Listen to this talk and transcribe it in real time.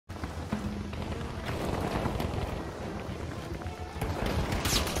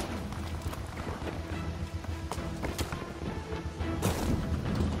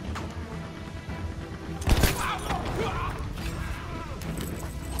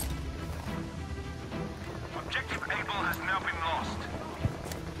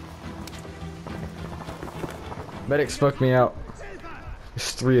Medics fuck me out.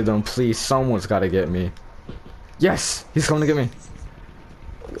 There's 3 of them. Please, someone's got to get me. Yes, he's coming to get me.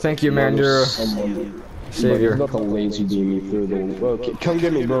 Thank you, man. You're a savior. Not the lazy beam me through the. Okay, come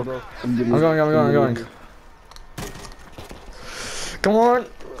get me, bro. I'm going. Come on.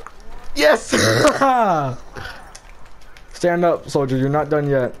 Yes. Stand up, soldier. You're not done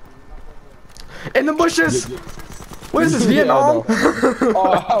yet. In the bushes. What is this, Vietnam?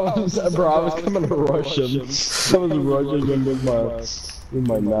 I was coming to rush him. I was rushing him with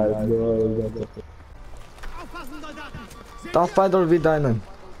my knife, bro. Da Fighter wie deinen.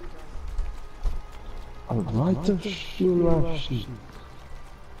 Weiter schießen.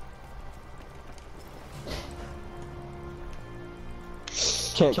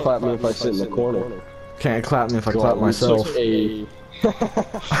 Can't clap me if I sit in the corner. Can't clap me if I clap myself.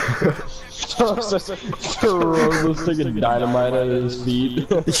 Rose was taking dynamite at his feet.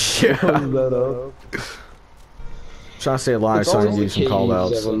 Yeah. Trying to stay alive so I can give you some call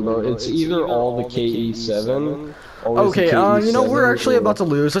outs. It's either all the KE7. Okay, you know, we're actually about to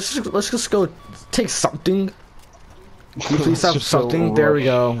lose. Let's just go take something. Can you please have something? There we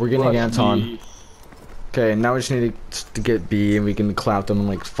go. We're getting Anton. Okay, now we just need to get B and we can clap them in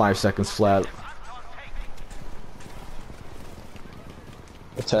like 5 seconds flat.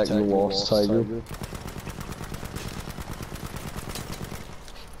 Attack the lost tiger.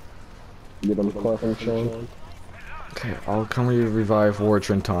 Get him clapping, Sean. Okay, can we revive War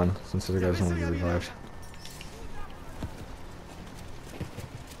Trenton since the other guys want to be revived?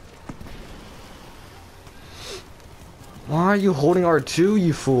 Why are you holding R2,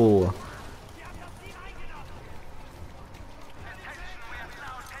 you fool?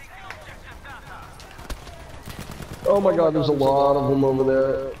 Oh my god, there's a lot of them over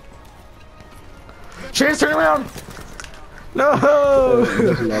there. Chance, turn around! No!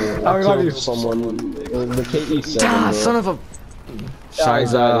 I got you. Someone, the KE7. Ah, son of a...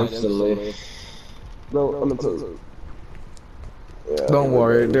 Shiza. No, I'm gonna yeah, don't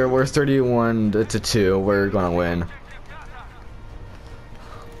worry, we're 31-2. We're gonna win.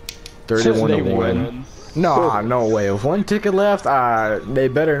 31-1. Nah, no way. With 1 ticket left, they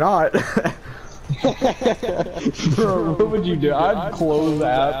better not. Bro, what would you do? I'd close the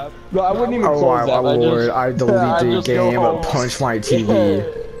app. No, I wouldn't even close the app. I'd delete the game and punch my TV.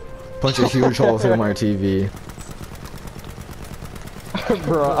 Punch a huge hole through my TV.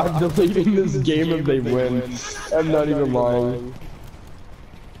 Bro, I'm deleting this game if they win. I'm not even lying.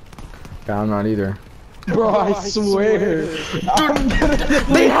 Yeah, I'm not either. Bro, I swear.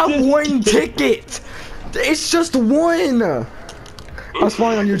 They have 1 ticket! It's just 1! That's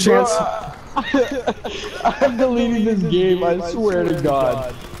fine on your Chance. I'm deleting this game, I swear to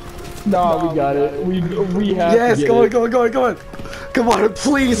God. Nah, we got it. We have yes, to go on. Come on,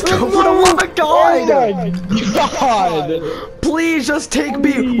 please, go for the love of God! Oh my God! Please, just take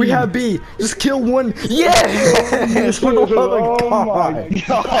B. We have B. Just kill 1. Yes! For the love of God! Oh my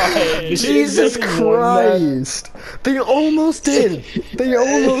God! Jesus Christ! They almost did. They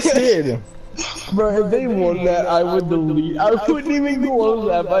almost did. Bro, if they won that, I would delete. I wouldn't even close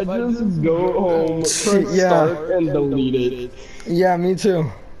that. I'd just go home, press start, and delete it. Yeah, me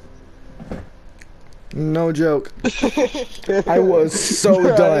too. No joke. I was so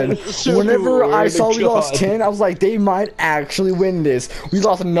done. Whenever I saw we lost 10, I was like, they might actually win this. We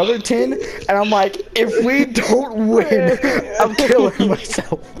lost another 10, and I'm like, if we don't win, I'm killing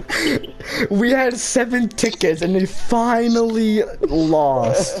myself. We had 7 tickets, and they finally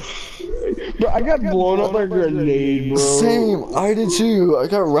lost. Bro, I got blown up by a grenade, bro. Same, I did too. I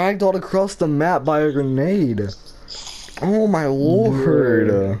got ragdolled across the map by a grenade. Oh my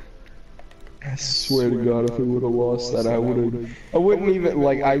lord. I swear to God, if we would have lost that, I wouldn't even,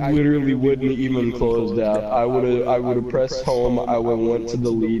 like, I literally wouldn't even close that. I would have pressed home, I would have went to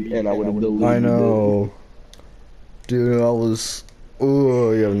delete, and I would have deleted. I know. Dude, I was,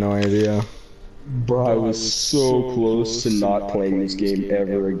 ooh, you have no idea. Bro, I was so close to not playing this game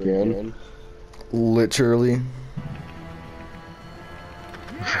ever again. Literally.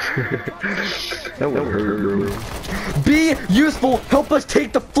 That would hurt. Be useful, help us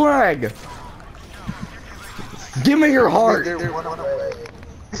take the flag! Give me your heart!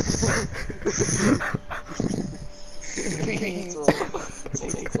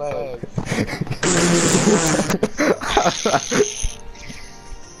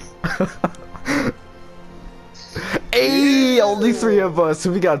 Hey, only 3 of us.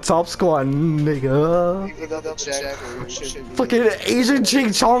 We got top squad, nigga. Fucking Asian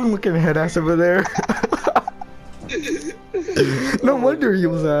Ching Chong looking head ass over there. No wonder he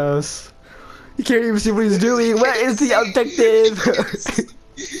was ass. You can't even see what he's doing. What is the objective?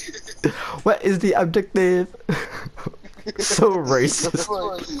 What is the objective? So racist. That's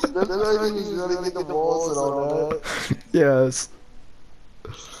why he's running at the walls and all that. Yes.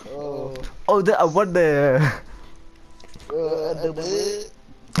 Oh. Oh, what the?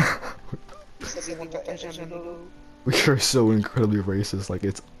 We are so incredibly racist, like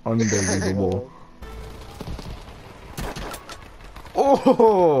it's unbelievable.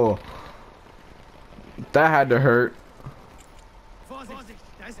 Oh, that had to hurt.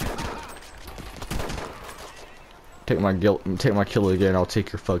 Take my kill again. I'll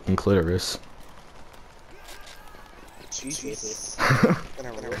take your fucking clitoris. Jesus.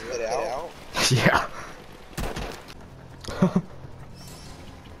 Gonna rip it out? Yeah.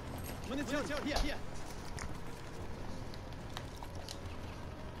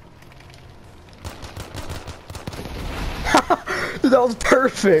 Dude, that was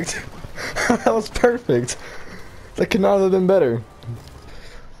perfect. That was perfect. That could not have been better.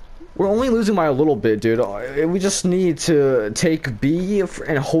 We're only losing by a little bit, dude. We just need to take B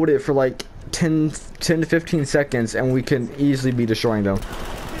and hold it for like 10 to 15 seconds, and we can easily be destroying them.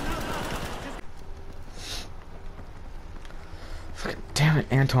 Damn it,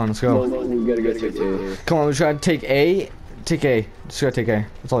 Anton, let's go. No, we gotta go take A. Come on, we just gotta take A. Take A. Just gotta take A.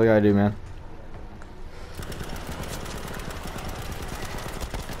 That's all we gotta do, man.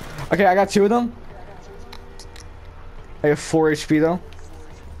 Okay, I got 2 of them. I have 4 HP though.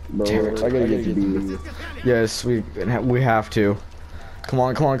 Bro, I gotta get to B. Yes, we have to. Come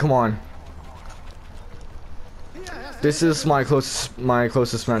on, come on, come on. This is my closest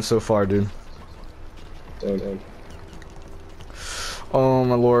match so far, dude. Okay. Oh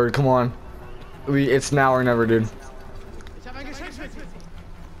my lord, come on. It's now or never, dude.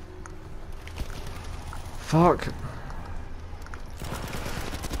 Fuck.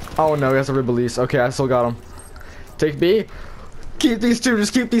 Oh no, he has a release. Okay, I still got him. Take B. Keep these 2,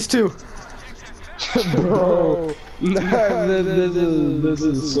 just keep these 2. Bro, this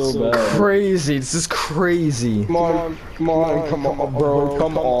is so bad. Crazy, this is crazy. Come on, bro,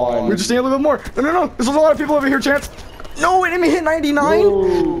 come on. We just need a little bit more. No, no, no, there's a lot of people over here, Chance. No, enemy hit 99.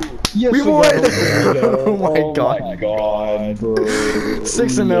 Whoa. Yes, we won. Oh my oh god. My god, bro.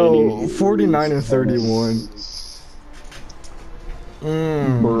 6-0, 49 and 31.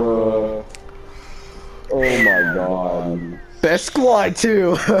 Bro. Oh my god. Best squad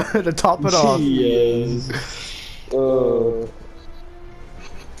too, to top it off. Yes.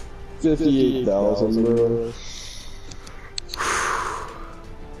 58,000, bro.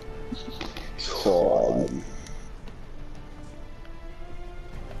 God.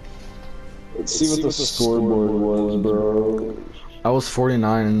 Let's see what the scoreboard was, bro. I was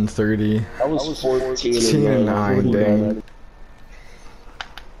 49 and 30. I was 14 and 9, dang.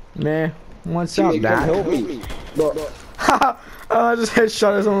 Nah, what's up, Dad? Help me. Haha, I just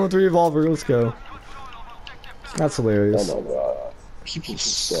headshot someone with a revolver. Let's go. That's hilarious. Oh my god. People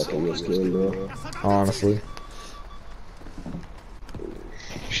suck in this game, bro. Honestly.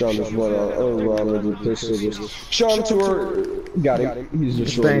 Sean just went around with the pistol. Just Sean to her. Got him. He's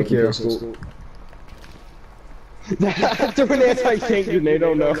just Thank you. Pistol. Throw an anti-tank grenade,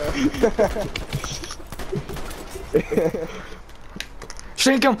 oh no.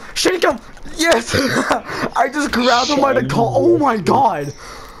 Shank him! Shank him! Yes! I just grabbed him by the collar. Oh my god!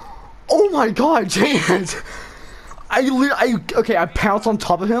 Oh my god, Chance! I pounce on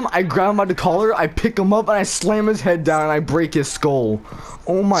top of him, I grab him by the collar, I pick him up, and I slam his head down, and I break his skull.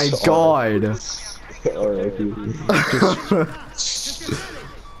 Oh my god.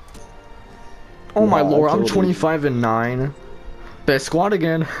 Oh my lord, I'm 25 and 9. Best squad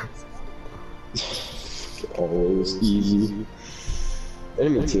again. Always easy.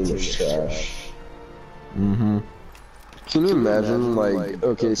 Enemy team is trash. Can you imagine, like,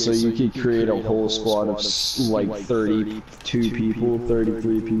 okay, so you could create a whole squad of, like, 32 people,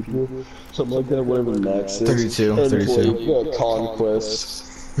 33 people, something like that, whatever the max is. 32, and 32. Like, conquest.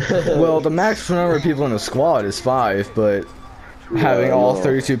 Well, the max number of people in a squad is 5, but having all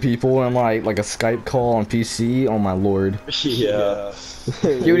 32 people in, like a Skype call on PC, oh my lord. Yeah.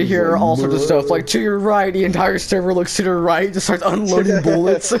 You would hear all sorts of stuff, like, to your right, the entire server looks to the right, just starts unloading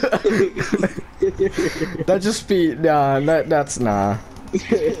bullets. That just be, nah, that's nah.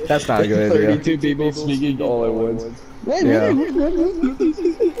 That's not a good idea. 32 people speaking all at once. Yeah.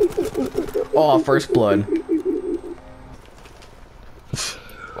 Oh, first blood.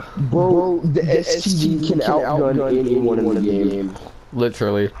 Bro, the STG can outgun anyone in the game.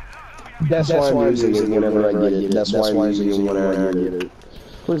 Literally. That's why I'm using it whenever I get it. That's why I'm using it whenever I get it.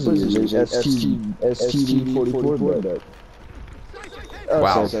 What is it using? STG-44, bro.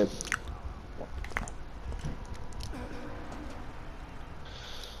 Wow.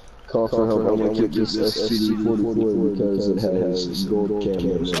 Call for help, I'm gonna keep this SCD-44 because it has gold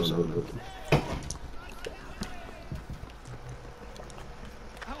cameras on it.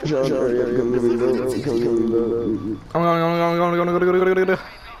 John, hurry up, come give me the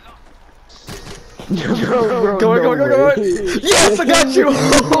Go. Go. Yes, I got you!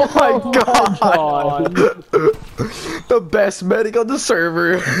 Oh my god! The best medic on the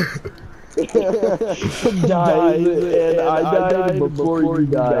server. Died, and I died before you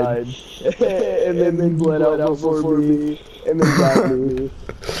died. And then you bled out before me, and then got me.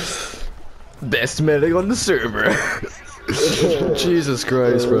 Best medic on the server. Jesus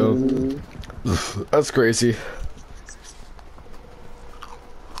Christ, bro. That's crazy.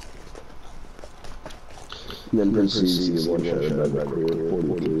 And then proceeds to get one shot at my career,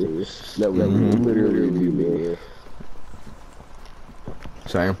 43. That would literally be me.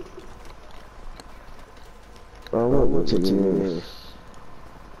 Same. Oh, what team?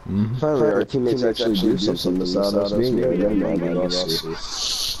 Finally, our teammates actually do something besides us being there.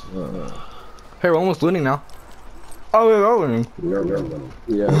 Hey, we're almost looting now. Oh, we're looting.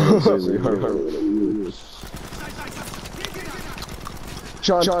 Yeah,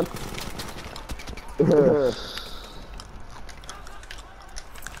 Sean.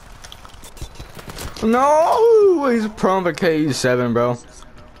 No, he's prone for K7, bro.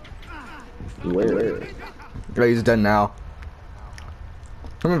 Where? Yeah, he's dead now.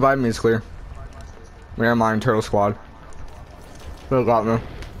 Come invite me, it's clear. Never mind, Turtle Squad. They got me.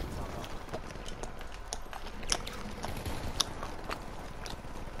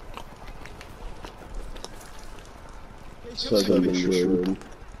 So yeah,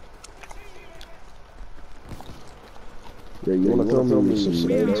 you wanna throw me some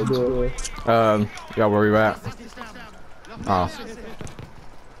meds, bro? Yeah, where we at? Oh.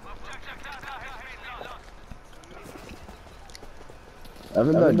 I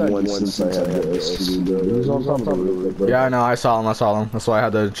haven't died once since I had the STD, bro. He was on top of me, bro. Yeah, I know, I saw him. That's why I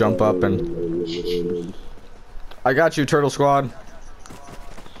had to jump up and... I got you, Turtle Squad.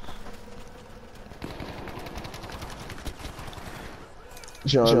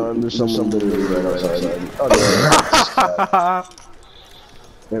 John, there's someone literally right outside. Oh,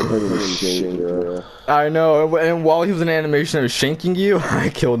 no. I know, and while he was in animation of shanking you, I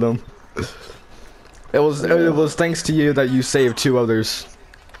killed him. It was thanks to you that you saved 2 others.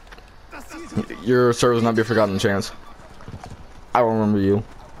 Your service will not be forgotten, Chance. I will remember you.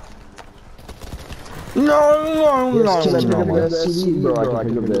 No.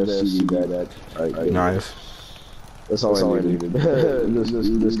 Nice. That's all I needed.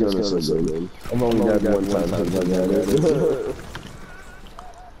 This gun is so good. I've only died one time.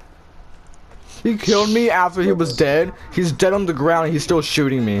 He killed me after he was dead. He's dead on the ground and he's still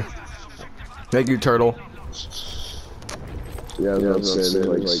shooting me. Thank you, Turtle. Yeah, that's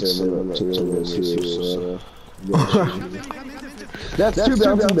like 7 here, so... That's 2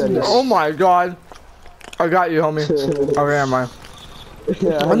 bounty bandits. Oh my god. I got you, homie. Okay, am I?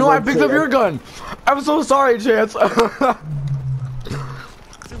 Yeah, I know I picked up your gun. I'm so sorry, Chance.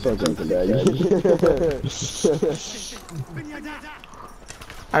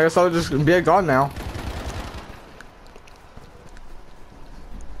 I guess I'll just be a god now.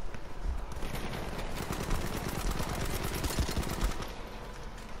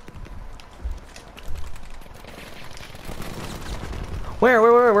 Where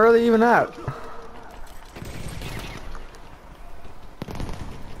are they even at?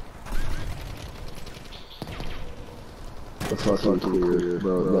 The fucking clear,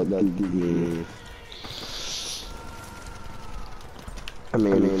 bro. I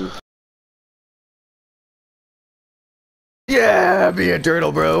mean... Yeah, be a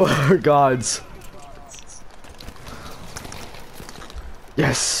turtle, bro. Gods.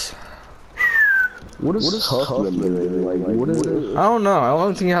 Yes. What is Huffman doing? Like, what is it? I don't know. I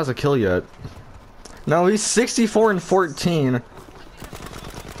don't think he has a kill yet. No, he's 64 and 14.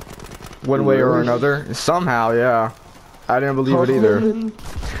 One way or another. Somehow, yeah. I didn't believe it either.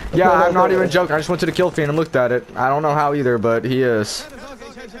 Yeah, I'm not even joking. I just went to the kill feed and looked at it. I don't know how either, but he is.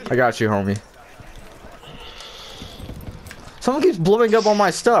 I got you, homie. Someone keeps blowing up on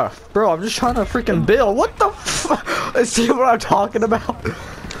my stuff. Bro, I'm just trying to freaking build. What the fuck? See what I'm talking about?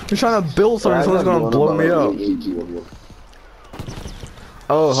 I'm trying to build something, someone's gonna blow me up.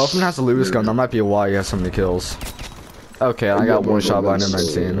 Oh, Huffman has a Lewis gun. That might be why he has so many kills. Okay, I got one shot by an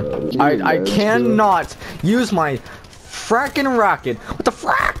M19. I cannot use my fracking rocket. What the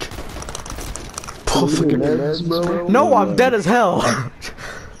frack? No, I'm dead as hell.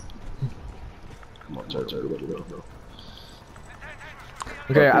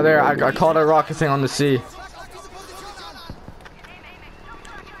 Okay, I caught a rocket thing on the sea.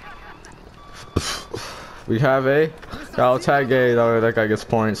 We have A. I'll tag A. That guy gets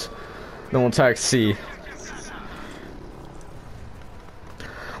points. Then we'll tag C.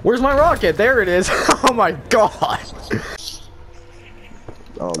 Where's my rocket? There it is. Oh my god.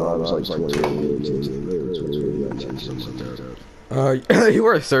 Oh no, it was like 2018. You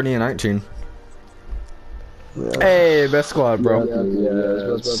were 30 and 19. Yeah. Hey, best squad, bro. Yeah, I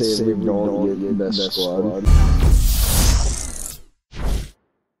was about to say we don't get best squad.